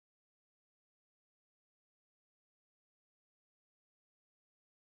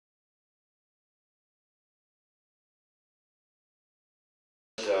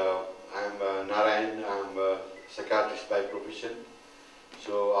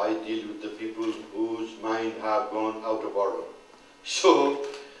I deal with the people whose mind have gone out of order. So,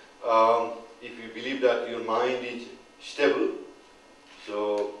 if you believe that your mind is stable,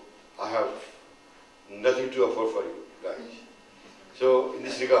 so I have nothing to offer for you guys. So, in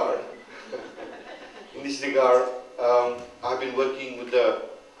this regard, I've been working with the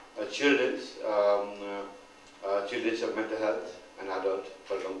children's of mental health and adult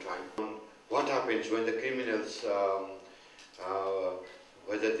for a long time. What happens when the criminals,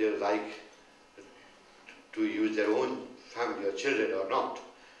 whether they like to use their own family or children or not,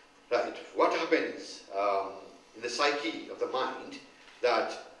 right? What happens in the psyche of the mind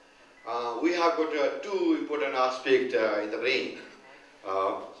that we have got two important aspects in the brain.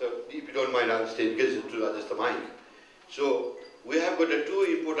 So if you don't mind, I'll stay because to adjust the mic. So we have got two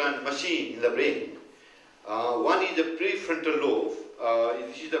important machines in the brain. One is the prefrontal lobe.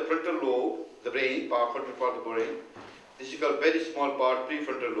 This is the frontal lobe, the brain, frontal part of the brain. This is called very small part,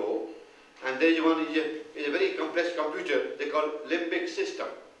 prefrontal lobe. And there is one is a very complex computer. They call limbic system,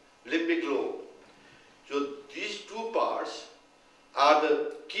 limbic lobe. So these two parts are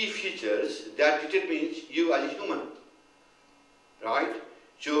the key features that determines you as a human, right?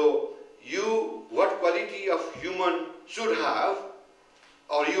 So what quality of human should have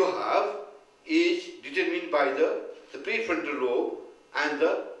or you have is determined by the prefrontal lobe and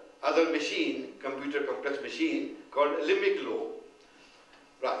the other machine, computer complex machine called limbic lobe,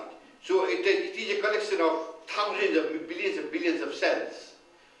 right? So it is a collection of thousands of billions of cells.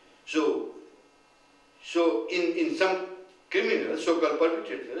 So in some criminals, so-called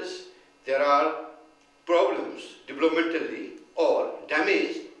perpetrators, there are problems developmentally or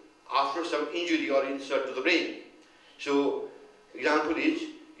damage after some injury or insult to the brain. So example is,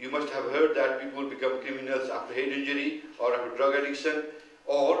 you must have heard that people become criminals after head injury or after drug addiction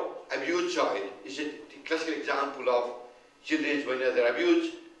or abused child. Is a classical example of children when they are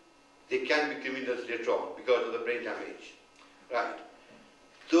abused, they can be criminals later on because of the brain damage, right?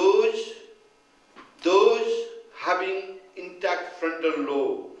 Those having intact frontal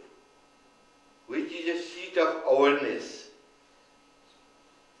lobe, which is a seat of awareness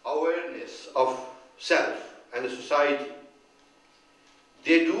of self and the society,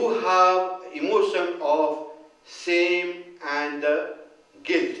 they do have emotion of shame and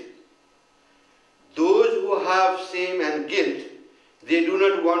guilt. Those who have shame and guilt, they do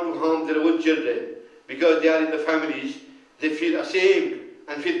not want to harm their own children because they are in the families, they feel ashamed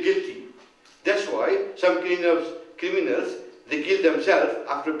and feel guilty. That's why some criminals, they kill themselves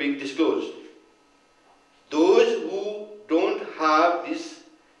after being disclosed. Those who don't have this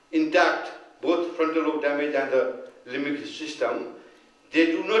intact, both frontal lobe damage and the limbic system, they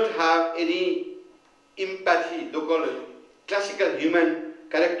do not have any empathy, they call it classical human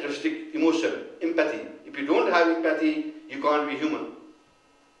characteristic emotion, empathy. If you don't have empathy, you can't be human.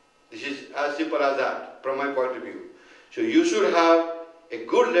 This is as simple as that, from my point of view. So you should have a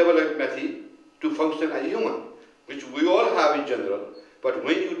good level of empathy to function as a human, which we all have in general. But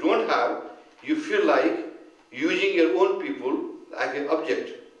when you don't have, you feel like using your own people like an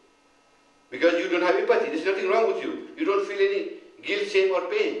object. Because you don't have empathy, there's nothing wrong with you. You don't feel any guilt, shame or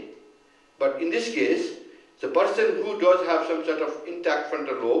pain. But in this case, the person who does have some sort of intact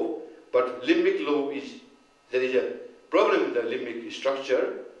frontal lobe, but limbic lobe there is a problem in the limbic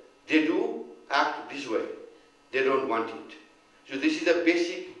structure, they do act this way. They don't want it. So this is the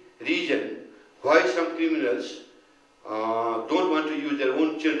basic reason why some criminals don't want to use their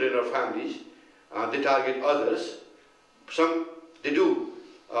own children or families. They target others. Some, they do.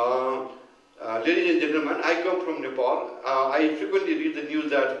 Ladies and gentlemen, I come from Nepal. I frequently read the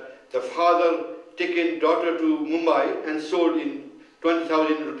news that the father taken daughter to Mumbai and sold in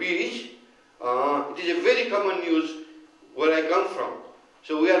 20,000 rupees. It is a very common news where I come from.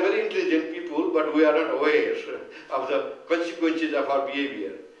 So we are very intelligent people, but we are not aware of the consequences of our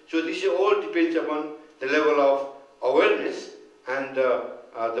behavior. So this all depends upon the level of awareness and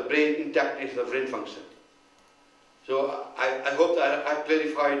the brain intactness of brain function. So I hope that I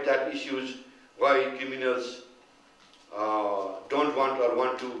clarified that issues why criminals don't want or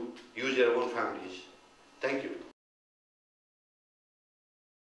want to use their own families. Thank you.